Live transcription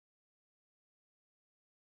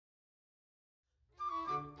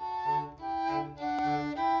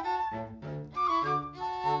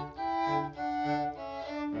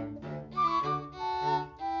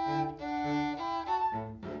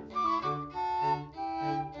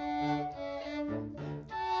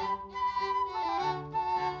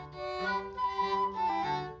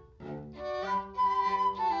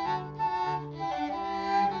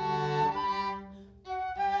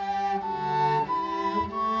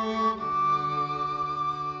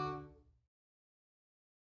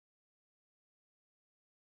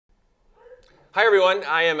Hi everyone,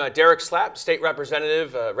 I am Derek Slapp, State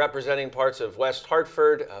Representative representing parts of West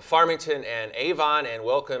Hartford, Farmington, and Avon, and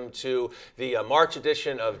welcome to the March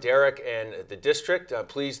edition of Derek and the District.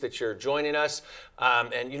 Pleased that you're joining us.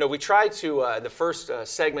 And you know, we tried to, in the first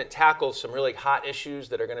segment, tackle some really hot issues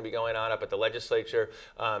that are going to be going on up at the legislature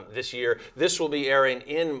this year. This will be airing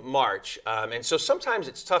in March. And so sometimes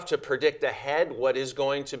it's tough to predict ahead what is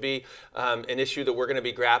going to be an issue that we're going to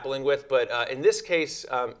be grappling with, but in this case,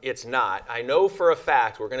 it's not. I know for a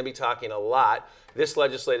fact we're going to be talking a lot this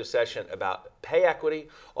legislative session about pay equity,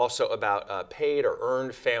 also about paid or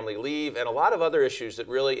earned family leave, and a lot of other issues that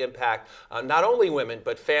really impact not only women,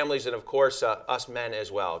 but families, and of course us men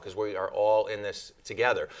as well, because we are all in this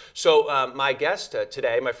together. So my guest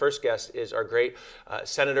today, my first guest, is our great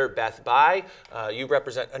Senator Beth Bayh. You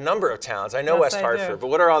represent a number of towns. I know Yes, West I Hartford, do. but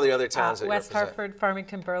what are all the other towns that you West represent? Hartford,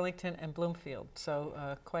 Farmington, Burlington, and Bloomfield.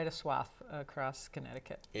 So quite a swath across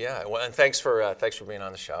Connecticut. Yeah, well, and thanks for being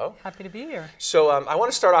on the show. Happy to be here. So I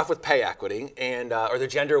want to start off with pay equity and or the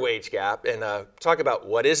gender wage gap, and talk about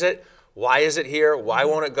what is it, why is it here, why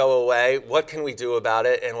won't it go away, what can we do about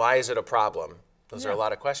it, and why is it a problem? Those are a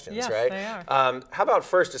lot of questions, yes, right? They are. How about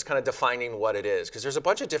first just kind of defining what it is, because there's a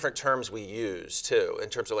bunch of different terms we use too, in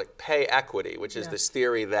terms of like pay equity, which is this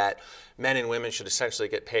theory that men and women should essentially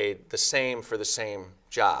get paid the same for the same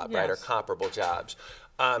job, right, or comparable jobs.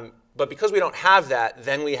 But because we don't have that,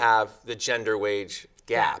 then we have the gender wage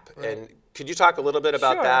gap. Right. And could you talk a little bit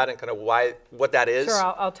about that and kind of what that is?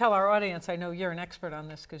 Sure, I'll tell our audience. I know you're an expert on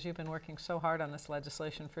this because you've been working so hard on this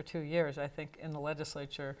legislation for 2 years. I think in the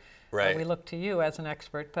legislature we look to you as an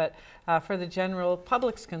expert. But for the general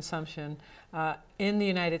public's consumption, in the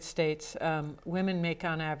United States, women make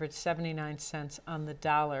on average 79 cents on the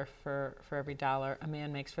dollar for every dollar a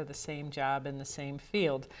man makes for the same job in the same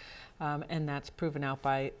field. And that's proven out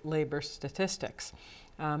by labor statistics.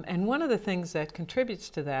 And one of the things that contributes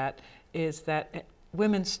to that is that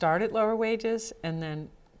women start at lower wages, and then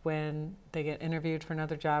when they get interviewed for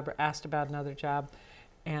another job or asked about another job,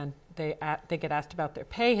 and they get asked about their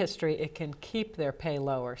pay history, it can keep their pay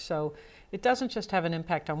lower. So it doesn't just have an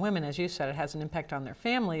impact on women, as you said, it has an impact on their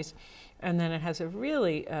families, and then it has a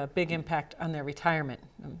really big impact on their retirement.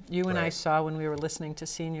 You and I saw when we were listening to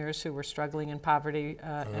seniors who were struggling in poverty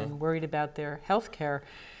and worried about their health care,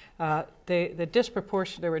 there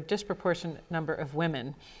were a disproportionate number of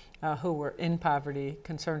women who were in poverty,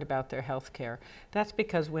 concerned about their health care. That's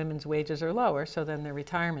because women's wages are lower, so then their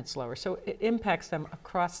retirement's lower. So it impacts them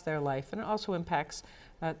across their life, and it also impacts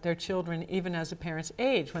their children even as the parents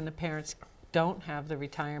age, when the parents don't have the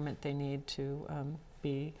retirement they need to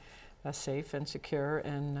be safe and secure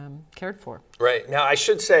and cared for. Right. Now, I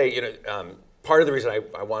should say, you know, part of the reason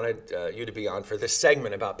I wanted you to be on for this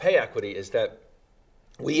segment about pay equity is that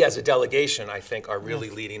we as a delegation, I think, are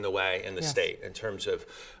really leading the way in the state in terms of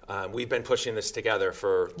we've been pushing this together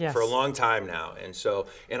for a long time now.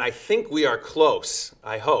 And I think we are close,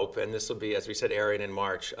 I hope, and this will be, as we said, airing in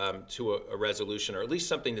March, to a resolution, or at least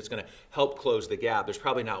something that's going to help close the gap. There's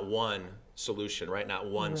probably not one solution, right? Not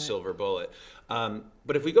one silver bullet.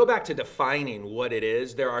 But if we go back to defining what it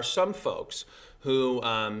is, there are some folks who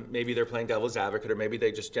maybe they're playing devil's advocate, or maybe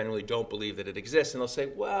they just genuinely don't believe that it exists, and they'll say,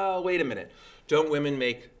 well, wait a minute, don't women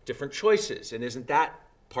make different choices, and isn't that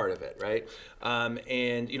part of it, right?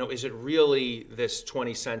 And you know, is it really this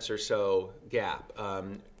 20 cents or so gap?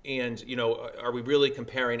 And you know, are we really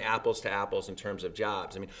comparing apples to apples in terms of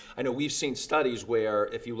jobs? I mean, I know we've seen studies where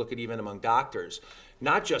if you look at even among doctors,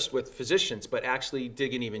 not just with physicians, but actually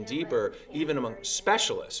digging even deeper, even among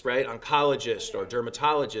specialists, right? Oncologists or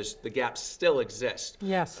dermatologists, the gaps still exist.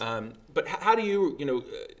 Yes. But how do you,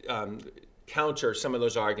 counter some of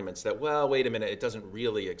those arguments that, well, wait a minute, it doesn't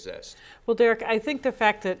really exist? Well, Derek, I think the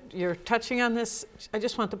fact that you're touching on this, I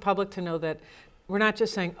just want the public to know that we're not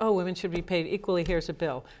just saying, oh, women should be paid equally, here's a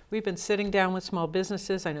bill. We've been sitting down with small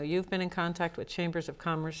businesses. I know you've been in contact with chambers of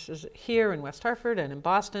commerce here in West Hartford and in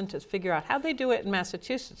Boston to figure out how they do it in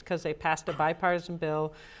Massachusetts, because they passed a bipartisan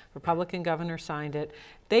bill, Republican governor signed it.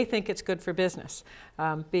 They think it's good for business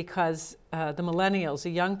because the millennials, the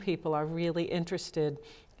young people, are really interested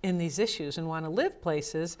in these issues and want to live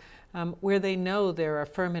places where they know there are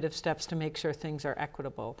affirmative steps to make sure things are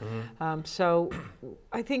equitable. So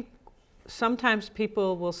I think sometimes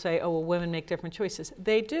people will say, oh, well, women make different choices.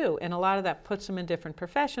 They do, and a lot of that puts them in different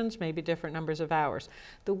professions, maybe different numbers of hours.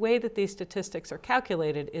 The way that these statistics are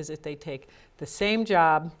calculated is that they take the same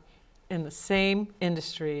job in the same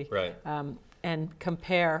industry and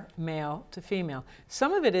compare male to female.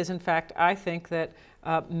 Some of it is, in fact, I think that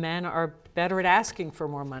men are better at asking for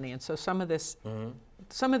more money, and so some of this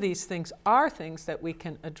some of these things are things that we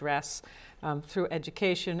can address through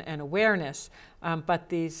education and awareness, but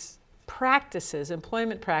these practices,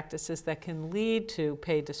 employment practices that can lead to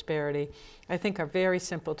pay disparity, I think are very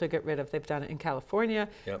simple to get rid of. They've done it in California,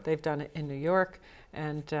 they've done it in New York,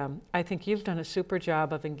 and I think you've done a super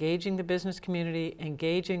job of engaging the business community,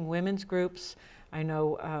 engaging women's groups. I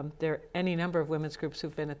know there are any number of women's groups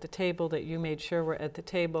who've been at the table that you made sure were at the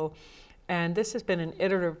table, and this has been an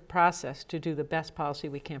iterative process to do the best policy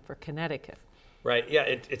we can for Connecticut. Right. Yeah,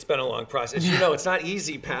 it's been a long process. You know, it's not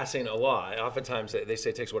easy passing a law. Oftentimes they say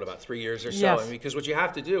it takes, what, about 3 years or so? Yes. I mean, because what you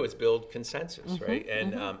have to do is build consensus, right?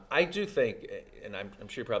 And I do think, and I'm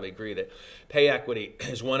sure you probably agree, that pay equity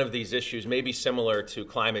is one of these issues, maybe similar to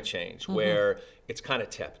climate change, where it's kind of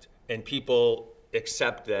tipped, and people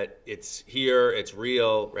accept that it's here, it's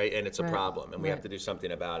real, right, and it's a problem, and we have to do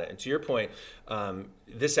something about it. And to your point,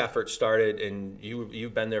 this effort started, and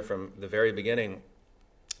you've been there from the very beginning,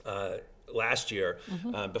 last year,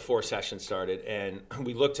 before session started, and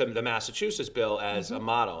we looked at the Massachusetts bill as a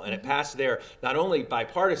model, and it passed there not only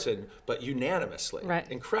bipartisan but unanimously. Right.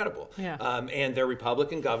 Incredible. Yeah. And their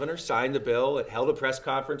Republican governor signed the bill. It held a press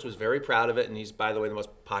conference, was very proud of it, and he's, by the way, the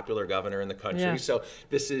most popular governor in the country. Yeah. So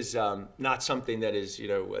this is not something that is, you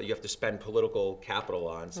know, you have to spend political capital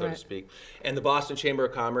on, so to speak. And the Boston Chamber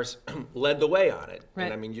of Commerce led the way on it. Right.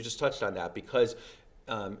 And I mean, you just touched on that, because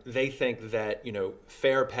they think that, you know,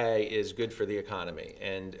 fair pay is good for the economy,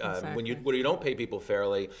 and when you don't pay people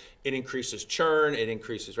fairly, it increases churn, it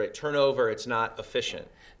increases turnover. It's not efficient.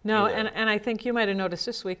 No, and I think you might have noticed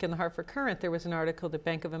this week in the Hartford Courant there was an article that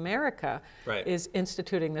Bank of America is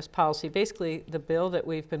instituting this policy. Basically, the bill that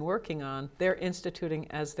we've been working on, they're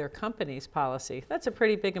instituting as their company's policy. That's a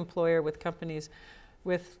pretty big employer with companies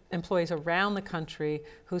with employees around the country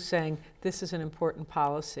who's saying this is an important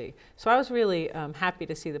policy. So I was really happy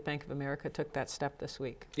to see that Bank of America took that step this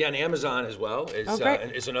week. Yeah, and Amazon as well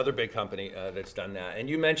is another big company that's done that. And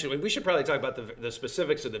you mentioned, we should probably talk about the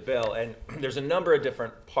specifics of the bill, and there's a number of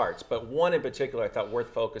different parts, but one in particular I thought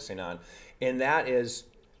worth focusing on, and that is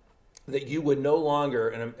that you would no longer,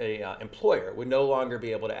 an employer would no longer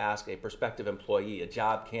be able to ask a prospective employee, a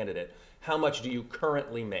job candidate, how much do you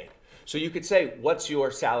currently make? So you could say, what's your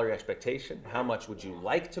salary expectation? How much would you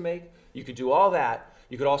like to make? You could do all that.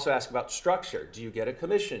 You could also ask about structure. Do you get a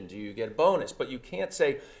commission? Do you get a bonus? But you can't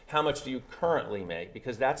say, how much do you currently make?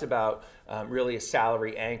 Because that's about really a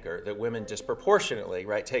salary anchor that women disproportionately,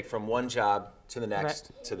 take from one job to the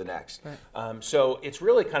next, to the next. Right. So it's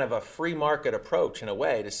really kind of a free market approach in a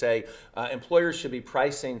way to say employers should be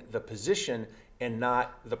pricing the position and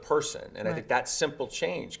not the person. And I think that simple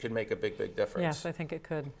change could make a big, big difference. Yes, I think it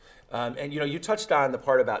could. And you touched on the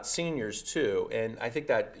part about seniors too, and I think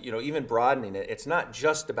that even broadening it, it's not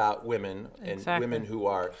just about women and women who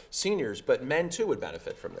are seniors, but men too would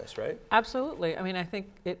benefit from this, right? Absolutely. I mean, I think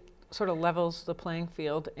it sort of levels the playing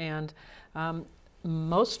field, and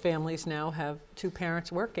most families now have two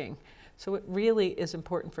parents working. So it really is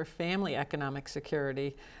important for family economic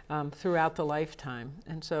security throughout the lifetime.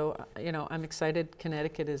 And so, I'm excited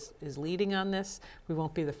Connecticut is leading on this. We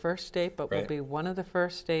won't be the first state, but we'll be one of the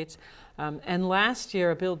first states. And last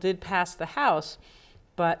year, a bill did pass the House,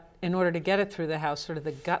 but in order to get it through the House, sort of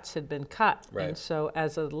the guts had been cut. Right. And so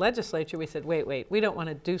as a legislature, we said, wait, we don't want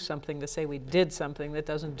to do something to say we did something that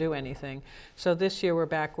doesn't do anything. So this year we're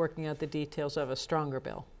back working out the details of a stronger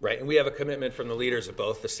bill. Right, and we have a commitment from the leaders of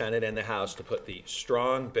both the Senate and the House to put the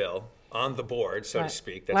strong bill on the board, so to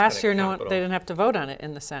speak. That's last year, they didn't have to vote on it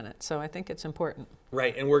in the Senate, so I think it's important.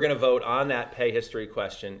 Right, and we're going to vote on that pay history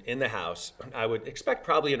question in the House. I would expect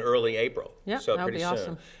probably in early April. Yeah, so that would be soon.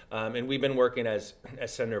 Awesome. And we've been working, as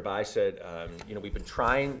Senator Bai said, we've been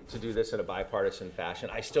trying to do this in a bipartisan fashion.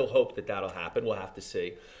 I still hope that that'll happen. We'll have to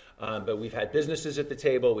see. But we've had businesses at the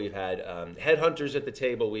table. We've had headhunters at the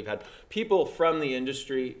table. We've had people from the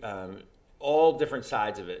industry, all different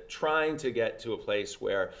sides of it, trying to get to a place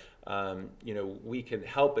where we can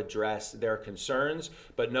help address their concerns,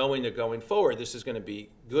 but knowing that going forward, this is going to be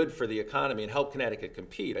good for the economy and help Connecticut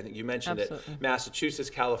compete. I think you mentioned that Massachusetts,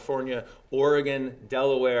 California, Oregon,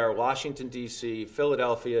 Delaware, Washington, D.C.,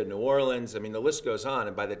 Philadelphia, New Orleans, I mean, the list goes on.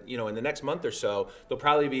 And by the, in the next month or so, there'll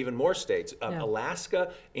probably be even more states.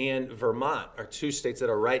 Alaska and Vermont are two states that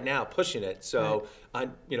are right now pushing it. So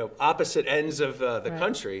on, opposite ends of the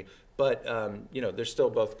country. but they're still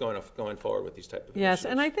both going forward with these type of Yes,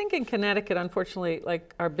 initiatives. and I think in Connecticut, unfortunately,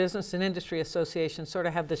 like our business and industry associations sort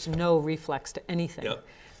of have this no reflex to anything. Yep.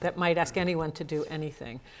 That might ask anyone to do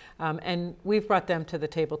anything. And we've brought them to the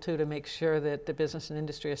table too to make sure that the business and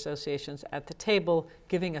industry associations at the table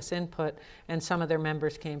giving us input, and some of their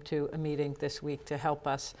members came to a meeting this week to help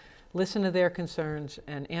us listen to their concerns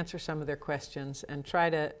and answer some of their questions and try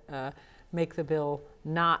to make the bill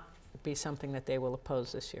not be something that they will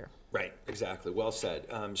oppose this year. Right, exactly. Well said.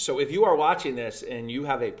 So if you are watching this and you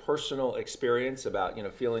have a personal experience about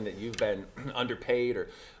feeling that you've been underpaid or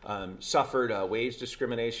suffered wage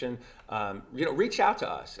discrimination, reach out to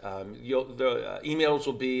us. The emails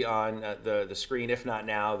will be on the screen. If not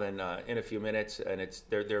now, then in a few minutes. And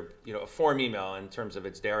they're a form email in terms of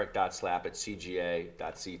it's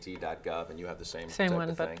derek.slap@cga.ct.gov, and you have the same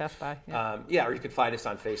one, but death by. Yeah. Or you could find us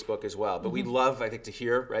on Facebook as well. But we'd love, I think, to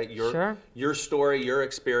hear your story, your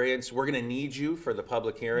experience. We're going to need you for the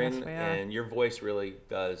public hearing, yes, and your voice really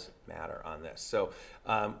does matter on this. So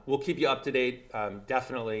we'll keep you up to date,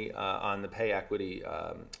 definitely on the pay equity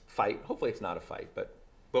fight. Hopefully it's not a fight, but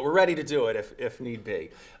we're ready to do it if need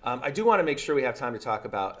be. I do want to make sure we have time to talk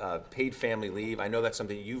about paid family leave. I know that's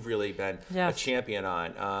something you've really been a champion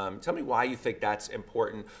on. Tell me why you think that's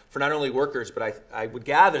important for not only workers, but I would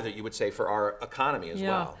gather that you would say for our economy as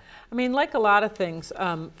well. I mean, like a lot of things,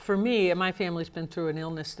 for me, my family's been through an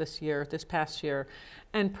illness this past year,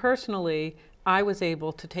 and personally, I was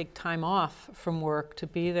able to take time off from work to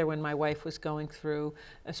be there when my wife was going through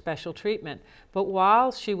a special treatment. But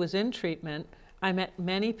while she was in treatment, I met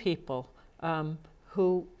many people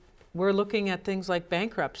who were looking at things like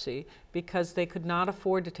bankruptcy because they could not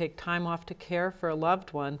afford to take time off to care for a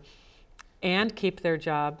loved one and keep their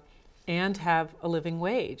job and have a living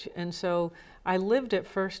wage. And so I lived it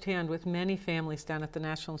firsthand with many families down at the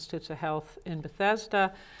National Institutes of Health in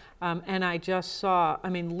Bethesda. And I just saw, I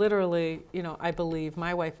mean, literally, I believe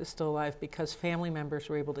my wife is still alive because family members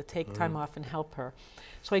were able to take time off and help her.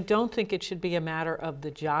 So I don't think it should be a matter of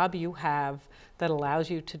the job you have that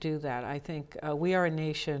allows you to do that. I think we are a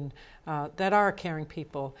nation that are caring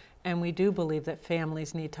people, and we do believe that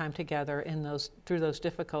families need time together through those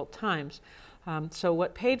difficult times. So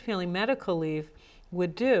what paid family medical leave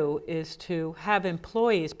would do is to have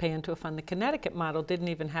employees pay into a fund. The Connecticut model didn't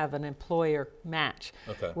even have an employer match,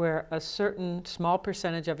 where a certain small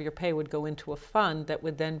percentage of your pay would go into a fund that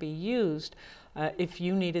would then be used if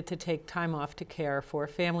you needed to take time off to care for a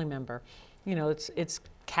family member. It's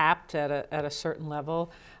capped at a certain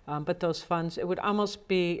level, but those funds, it would almost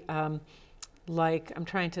be like, I'm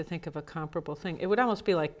trying to think of a comparable thing. It would almost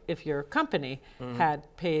be like if your company had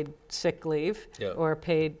paid sick leave or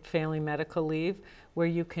paid family medical leave, where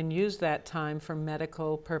you can use that time for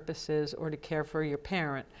medical purposes or to care for your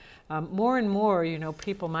parent. More and more,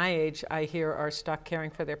 people my age, I hear, are stuck caring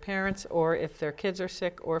for their parents, or if their kids are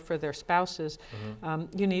sick, or for their spouses.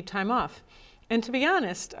 You need time off. And to be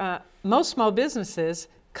honest, most small businesses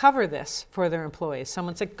cover this for their employees.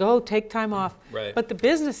 Someone said, go take time off, but the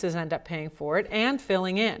businesses end up paying for it and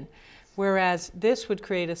filling in. Whereas this would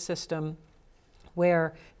create a system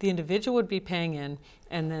where the individual would be paying in,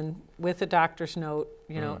 and then with a doctor's note,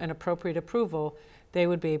 an appropriate approval, they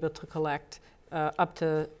would be able to collect up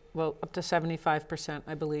to 75%,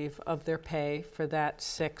 I believe, of their pay for that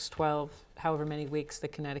 6, 12, however many weeks the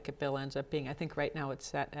Connecticut bill ends up being. I think right now it's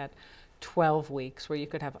set at 12 weeks, where you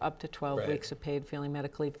could have up to 12 weeks of paid family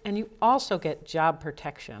medical leave. And you also get job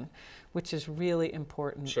protection, which is really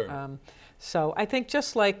important. So I think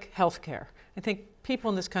just like healthcare, I think people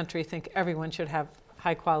in this country think everyone should have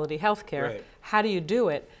high quality healthcare. How do you do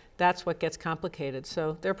it? That's what gets complicated.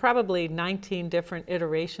 So there are probably 19 different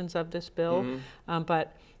iterations of this bill,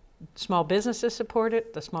 but small businesses support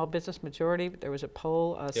it, the small business majority. There was a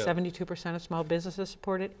poll, 72% of small businesses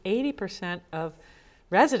support it, 80% of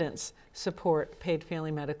residents support paid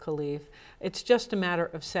family medical leave. It's just a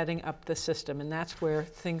matter of setting up the system, and that's where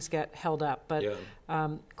things get held up. But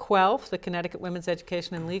QUELF, the Connecticut Women's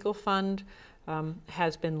Education and Legal Fund,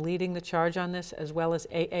 has been leading the charge on this, as well as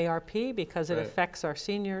AARP, because it affects our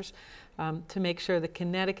seniors, to make sure that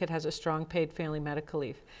Connecticut has a strong paid family medical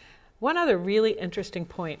leave. One other really interesting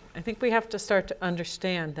point, I think we have to start to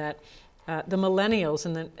understand that the millennials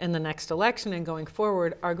in the next election and going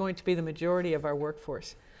forward are going to be the majority of our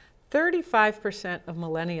workforce. 35% of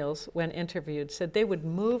millennials, when interviewed, said they would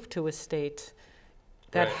move to a state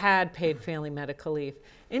that had paid family medical leave.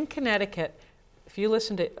 In Connecticut, if you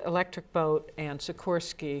listen to Electric Boat and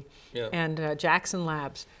Sikorsky and Jackson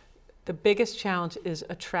Labs, the biggest challenge is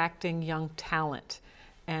attracting young talent.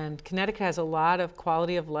 And Connecticut has a lot of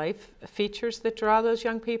quality of life features that draw those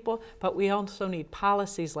young people, but we also need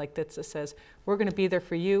policies like this that says, we're going to be there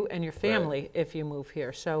for you and your family if you move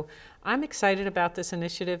here. So I'm excited about this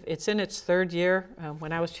initiative. It's in its third year.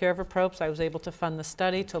 When I was chair of APPROPES, I was able to fund the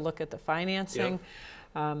study to look at the financing.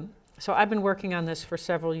 So I've been working on this for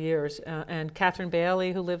several years, and Catherine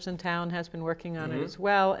Bailey, who lives in town, has been working on it as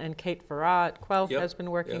well, and Kate Farrar at Quelf has been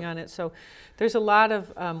working on it. So there's a lot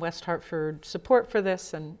of West Hartford support for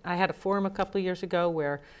this, and I had a forum a couple of years ago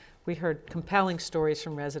where we heard compelling stories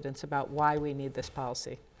from residents about why we need this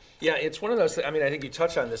policy. Yeah, it's one of those, I mean, I think you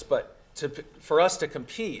touched on this, but for us to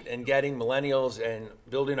compete in getting millennials and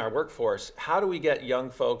building our workforce, how do we get young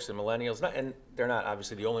folks and millennials, and they're not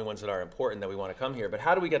obviously the only ones that are important that we want to come here, but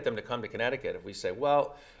how do we get them to come to Connecticut if we say,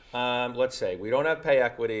 well, let's say we don't have pay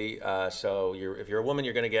equity, so if you're a woman,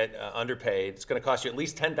 you're going to get underpaid. It's going to cost you at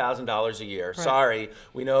least $10,000 a year. Right. Sorry,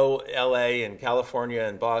 we know LA and California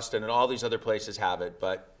and Boston and all these other places have it,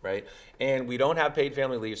 but right, and we don't have paid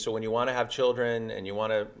family leave. So when you want to have children and you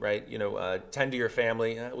want to, tend to your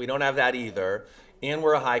family, we don't have that either, and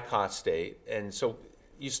we're a high cost state, and so.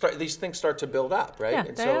 These things start to build up, right? Yeah,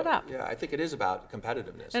 and they so, add up. Yeah, I think it is about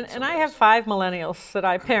competitiveness. And I have 5 millennials that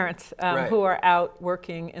I parent who are out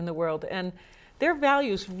working in the world, and their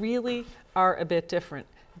values really are a bit different.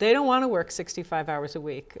 They don't want to work 65 hours a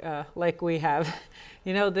week like we have.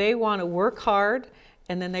 They want to work hard,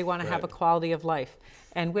 and then they want to have a quality of life.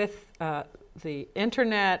 And with the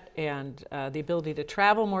internet and the ability to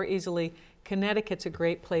travel more easily, Connecticut's a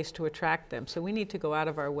great place to attract them. So we need to go out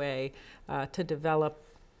of our way to develop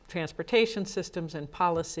transportation systems and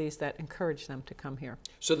policies that encourage them to come here.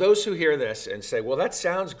 So those who hear this and say, well, that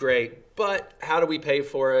sounds great, but how do we pay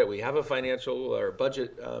for it? We have a financial or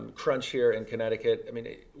budget crunch here in Connecticut. I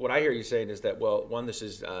mean, what I hear you saying is that, well, one, this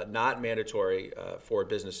is not mandatory for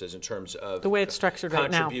businesses in terms of the way it's structured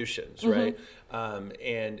right now. Contributions, right?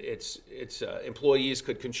 And it's employees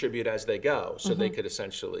could contribute as they go, so they could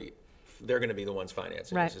essentially they're going to be the ones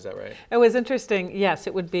financing this. Is that right? It was interesting. Yes,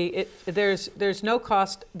 it would be. There's no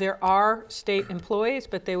cost. There are state employees,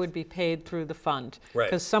 but they would be paid through the fund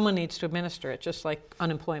because someone needs to administer it, just like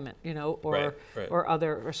unemployment, or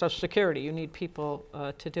or Social Security. You need people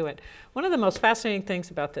to do it. One of the most fascinating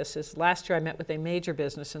things about this is last year I met with a major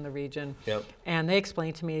business in the region, and they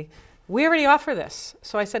explained to me, we already offer this.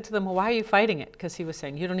 So I said to them, well, why are you fighting it? Because he was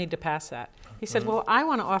saying, you don't need to pass that. He said, well, I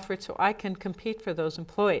want to offer it so I can compete for those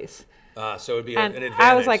employees. So it would be an advantage.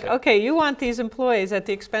 I was like, okay, you want these employees at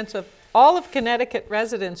the expense of all of Connecticut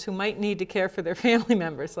residents who might need to care for their family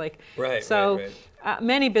members.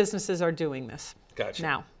 Many businesses are doing this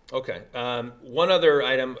now. Okay. One other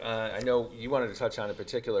item, I know you wanted to touch on in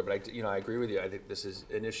particular, but I agree with you. I think this is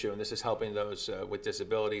an issue, and this is helping those with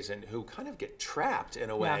disabilities and who kind of get trapped in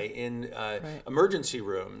a way in emergency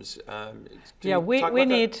rooms. We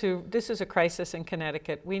need to. This is a crisis in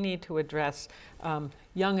Connecticut. We need to address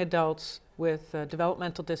young adults with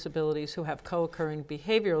developmental disabilities who have co-occurring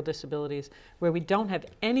behavioral disabilities where we don't have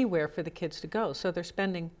anywhere for the kids to go. So they're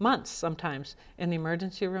spending months sometimes in the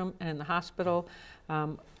emergency room and in the hospital.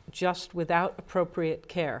 Just without appropriate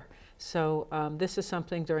care. So this is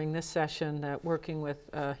something during this session that working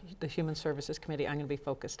with the Human Services Committee I'm going to be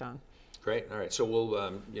focused on. Great. All right. So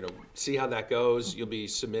we'll see how that goes. You'll be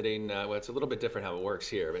submitting. Well, it's a little bit different how it works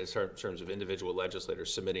here, but in terms of individual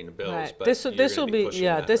legislators submitting bills. Right. But this will be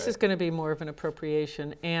this is going to be more of an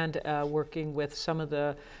appropriation and working with some of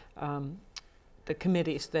the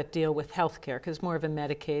committees that deal with healthcare, because more of a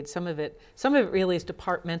Medicaid. Some of it really is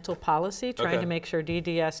departmental policy, trying to make sure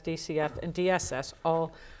DDS, DCF, and DSS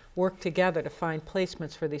all work together to find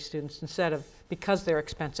placements for these students instead of, because they're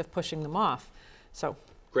expensive, pushing them off. So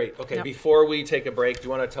great. Okay. Before we take a break, do you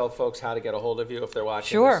want to tell folks how to get a hold of you if they're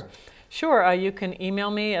watching? Sure. You can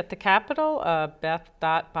email me at the Capitol,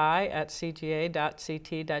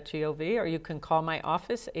 beth.by@cga.ct.gov, or you can call my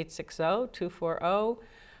office,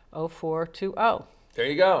 860-240-0420. There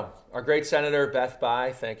you go. Our great Senator Beth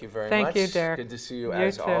By, thank you very much. Thank you, Derek. Good to see you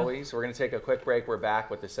as always. We're going to take a quick break. We're back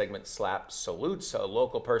with the segment Slap Salutes, a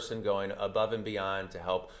local person going above and beyond to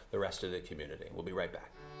help the rest of the community. We'll be right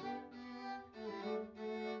back.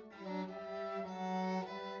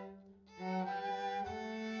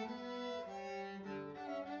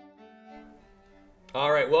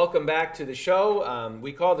 All right, welcome back to the show.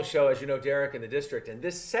 We call the show, as you know, Derek in the District, and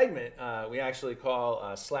this segment we actually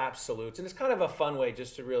call Slap Salutes, and it's kind of a fun way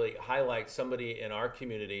just to really highlight somebody in our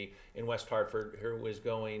community in West Hartford who is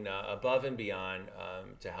going above and beyond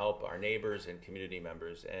to help our neighbors and community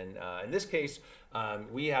members. And in this case,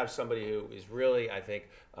 We have somebody who is really, I think,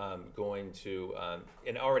 going to,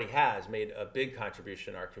 and already has made a big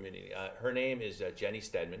contribution in our community. Her name is Jenny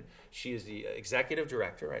Stedman. She is the executive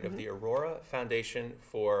director, right, of the Aurora Foundation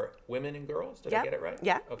for Women and Girls. Did I get it right?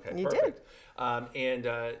 Yeah. Okay, you perfect. And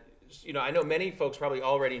you know, I know many folks probably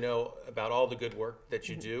already know about all the good work that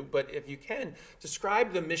you do, but if you can,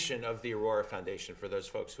 describe the mission of the Aurora Foundation for those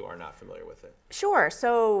folks who are not familiar with it. Sure.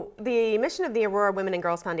 So the mission of the Aurora Women and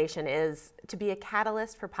Girls Foundation is to be a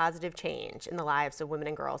catalyst for positive change in the lives of women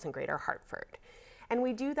and girls in Greater Hartford. And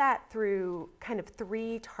we do that through kind of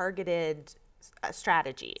 3 targeted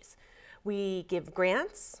strategies. We give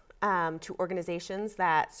grants to organizations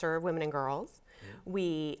that serve women and girls.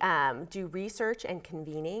 We do research and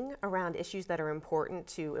convening around issues that are important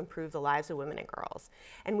to improve the lives of women and girls.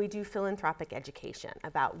 And we do philanthropic education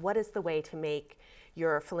about what is the way to make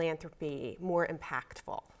your philanthropy more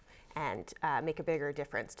impactful and make a bigger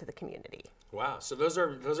difference to the community. Wow, so those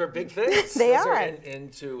are big things. They are.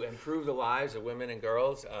 And to improve the lives of women and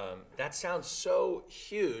girls, that sounds so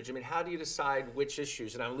huge. I mean, how do you decide which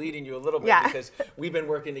issues? And I'm leading you a little bit because we've been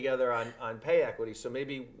working together on pay equity, so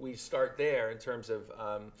maybe we start there in terms of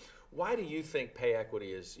why do you think pay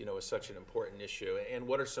equity is such an important issue, and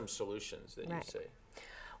what are some solutions that you see?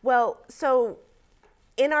 Well, so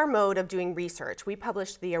in our mode of doing research, we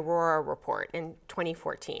published the Aurora Report in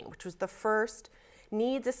 2014, which was the first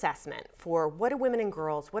needs assessment for what do women and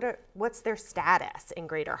girls, what's their status in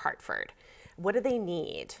Greater Hartford? What do they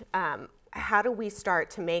need? How do we start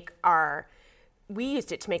to make we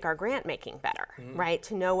used it to make our grant making better, right?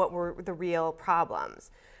 To know what were the real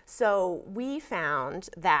problems. So we found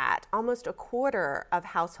that almost a quarter of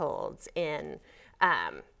households in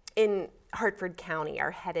Hartford County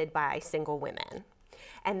are headed by single women,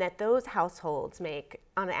 and that those households make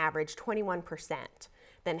on average 21%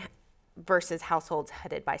 versus households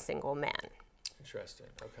headed by single men. Interesting,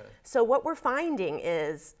 okay. So what we're finding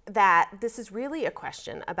is that this is really a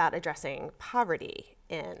question about addressing poverty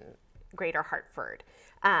in Greater Hartford.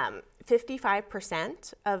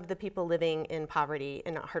 55% of the people living in poverty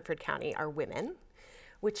in Hartford County are women,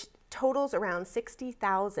 which totals around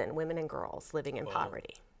 60,000 women and girls living in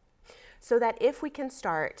poverty. So that if we can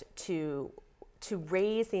start to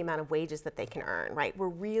raise the amount of wages that they can earn, right, we're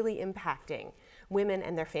really impacting women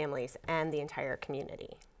and their families and the entire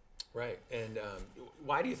community. Right, and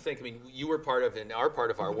why do you think, I mean, you were part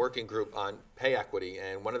of our working group on pay equity,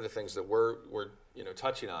 and one of the things that we're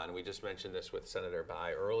touching on, we just mentioned this with Senator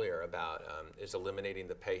Bai earlier about, is eliminating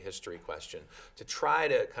the pay history question to try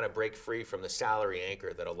to kind of break free from the salary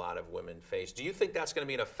anchor that a lot of women face. Do you think that's going to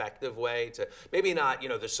be an effective way to, maybe not,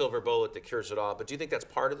 the silver bullet that cures it all, but do you think that's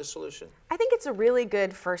part of the solution? I think it's a really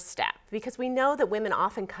good first step, because we know that women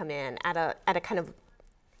often come in at a kind of,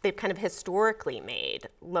 they've kind of historically made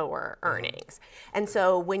lower earnings. And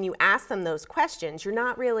so when you ask them those questions, you're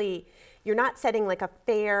not setting like a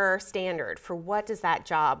fair standard for what does that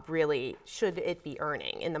job really, should it be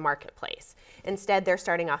earning in the marketplace. Instead, they're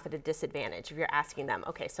starting off at a disadvantage if you're asking them,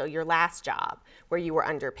 okay, so your last job where you were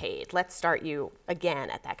underpaid, let's start you again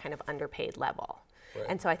at that kind of underpaid level. Right.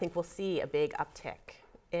 And so I think we'll see a big uptick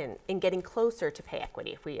in getting closer to pay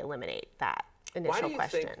equity if we eliminate that initial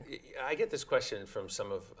question. I get this question from some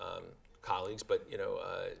of colleagues, but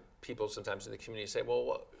people sometimes in the community say,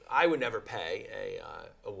 well, I would never pay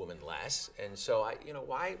a woman less, and so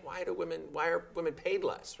why are women paid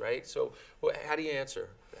less, right? So how do you answer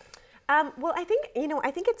that? Well, I think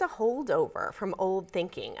it's a holdover from old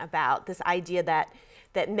thinking about this idea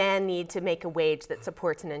that men need to make a wage that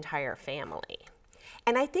supports an entire family,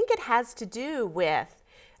 and I think it has to do with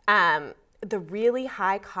the really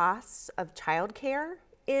high costs of childcare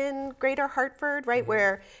in Greater Hartford, right,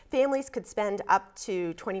 where families could spend up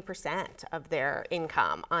to 20% of their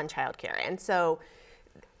income on childcare. And so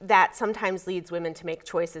that sometimes leads women to make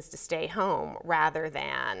choices to stay home rather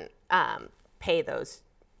than pay those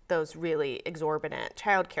really exorbitant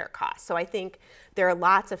childcare costs. So I think there are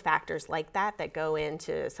lots of factors like that go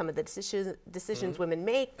into some of the decisions women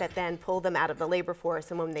make that then pull them out of the labor force,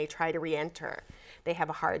 and when they try to re-enter, they have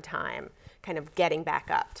a hard time kind of getting back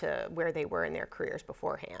up to where they were in their careers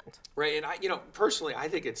beforehand. Right, and personally, I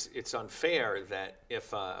think it's unfair that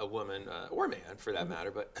if a woman or a man, for that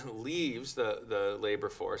matter, but leaves the labor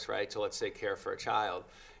force, right, to let's say care for a child,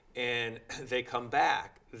 and they come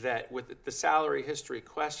back, that with the salary history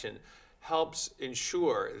question helps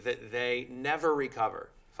ensure that they never recover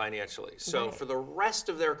financially. So for the rest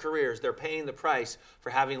of their careers, they're paying the price for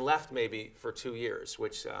having left maybe for 2 years,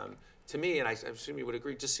 which to me, and I assume you would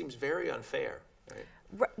agree, just seems very unfair.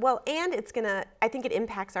 Right? Well, and I think it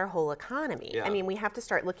impacts our whole economy. Yeah. I mean, we have to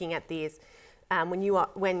start looking at these when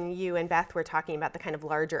you and Beth were talking about the kind of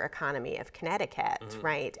larger economy of Connecticut,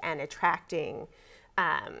 right, and attracting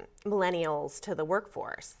millennials to the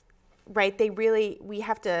workforce, right? We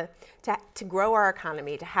have to grow our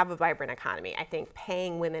economy, to have a vibrant economy. I think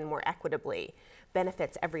paying women more equitably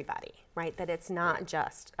benefits everybody, right? That it's not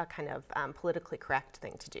just a kind of politically correct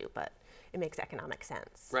thing to do, but it makes economic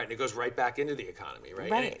sense. Right, and it goes right back into the economy, right?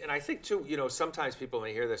 Right. And I think too, sometimes people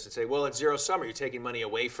may hear this and say, well, it's zero sum. Are you taking money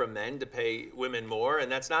away from men to pay women more? And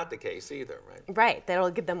that's not the case either, right? Right,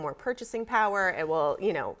 that'll give them more purchasing power. It will,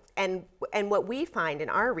 and what we find in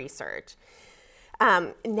our research,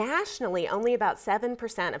 nationally, only about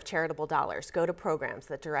 7% of charitable dollars go to programs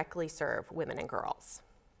that directly serve women and girls,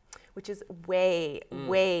 which is way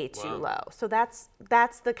too low. So that's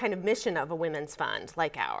the kind of mission of a women's fund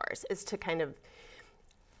like ours, is to kind of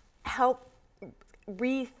help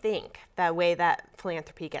rethink the way that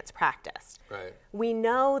philanthropy gets practiced. Right. We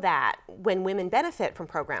know that when women benefit from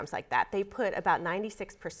programs like that, they put about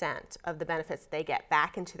 96% of the benefits they get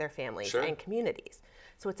back into their families and communities.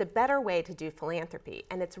 So it's a better way to do philanthropy,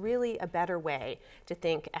 and it's really a better way to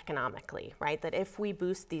think economically, right? That if we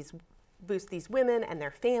boost these women and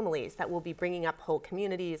their families, that will be bringing up whole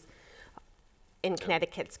communities, in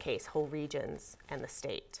Connecticut's case, whole regions and the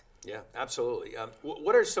state. Yeah, absolutely.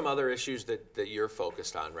 What are some other issues that you're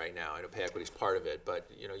focused on right now? I know pay equity is part of it, but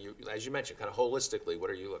as you mentioned, kind of holistically,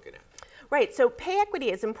 what are you looking at? Right, so pay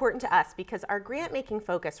equity is important to us because our grant-making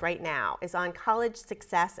focus right now is on college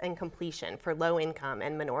success and completion for low-income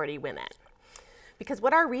and minority women. Because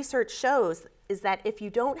what our research shows is that if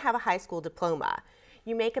you don't have a high school diploma,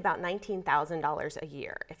 you make about $19,000 a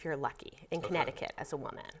year if you're lucky in Connecticut as a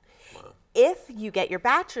woman. Wow. If you get your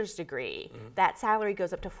bachelor's degree, that salary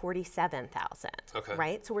goes up to $47,000.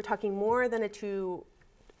 Right? So we're talking more than a two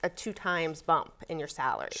times bump in your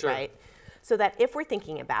salary, right? So that if we're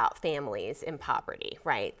thinking about families in poverty,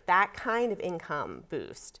 right, that kind of income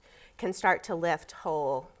boost can start to lift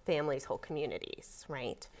whole families, whole communities,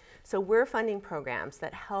 right? So we're funding programs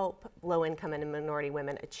that help low-income and minority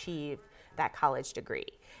women achieve that college degree.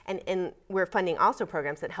 And we're funding also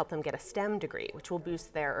programs that help them get a STEM degree, which will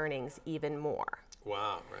boost their earnings even more.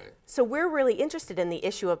 Wow, right. So we're really interested in the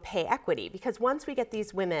issue of pay equity because once we get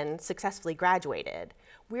these women successfully graduated,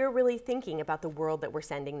 we're really thinking about the world that we're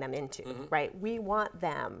sending them into, right? We want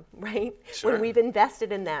them, right? When we've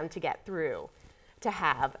invested in them to get through, to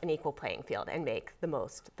have an equal playing field and make the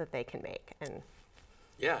most that they can make. And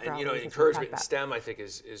yeah, and encouragement in STEM I think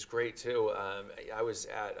is great too. I was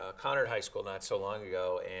at Conard High School not so long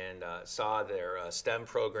ago and saw their STEM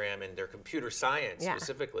program and their computer science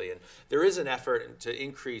specifically. And there is an effort to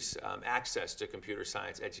increase access to computer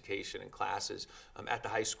science education and classes at the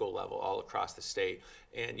high school level all across the state.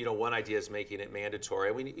 And one idea is making it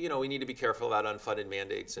mandatory. We need to be careful about unfunded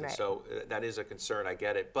mandates, and so that is a concern. I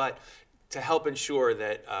get it, but to help ensure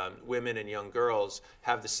that women and young girls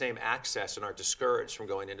have the same access and aren't discouraged from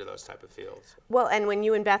going into those type of fields. Well, and when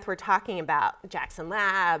you and Beth were talking about Jackson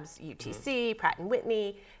Labs, UTC, Pratt &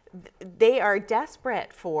 Whitney, they are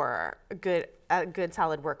desperate for a good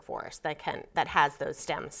solid workforce that has those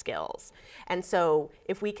STEM skills. And so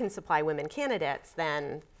if we can supply women candidates,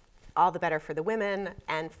 then all the better for the women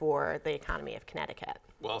and for the economy of Connecticut.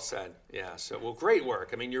 Well said. Yeah. So, well, great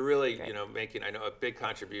work. I mean, you're really, making, a big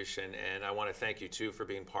contribution, and I want to thank you too for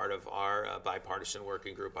being part of our bipartisan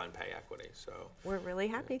working group on pay equity. So we're really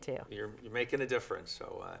happy to. You're making a difference.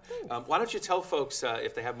 So, why don't you tell folks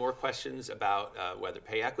if they have more questions about whether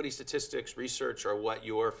pay equity statistics, research, or what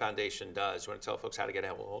your foundation does? You want to tell folks how to get a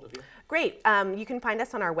hold of you? Great. You can find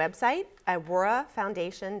us on our website,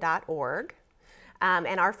 aurorafoundation.org.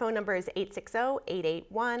 And our phone number is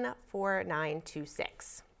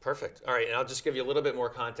 860-881-4926. Perfect. All right, and I'll just give you a little bit more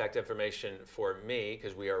contact information for me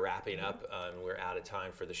because we are wrapping up and we're out of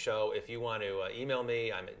time for the show. If you want to email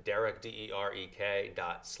me, I'm at Derek, DEREK,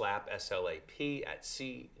 .slap, SLAP,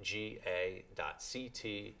 cga.ct.gov.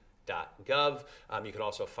 You can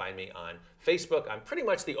also find me on Facebook. I'm pretty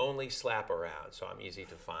much the only SLAP around, so I'm easy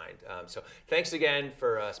to find. So thanks again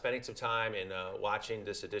for spending some time and watching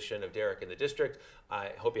this edition of Derek in the District.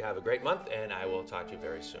 I hope you have a great month, and I will talk to you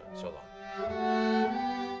very soon. So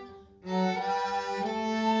long.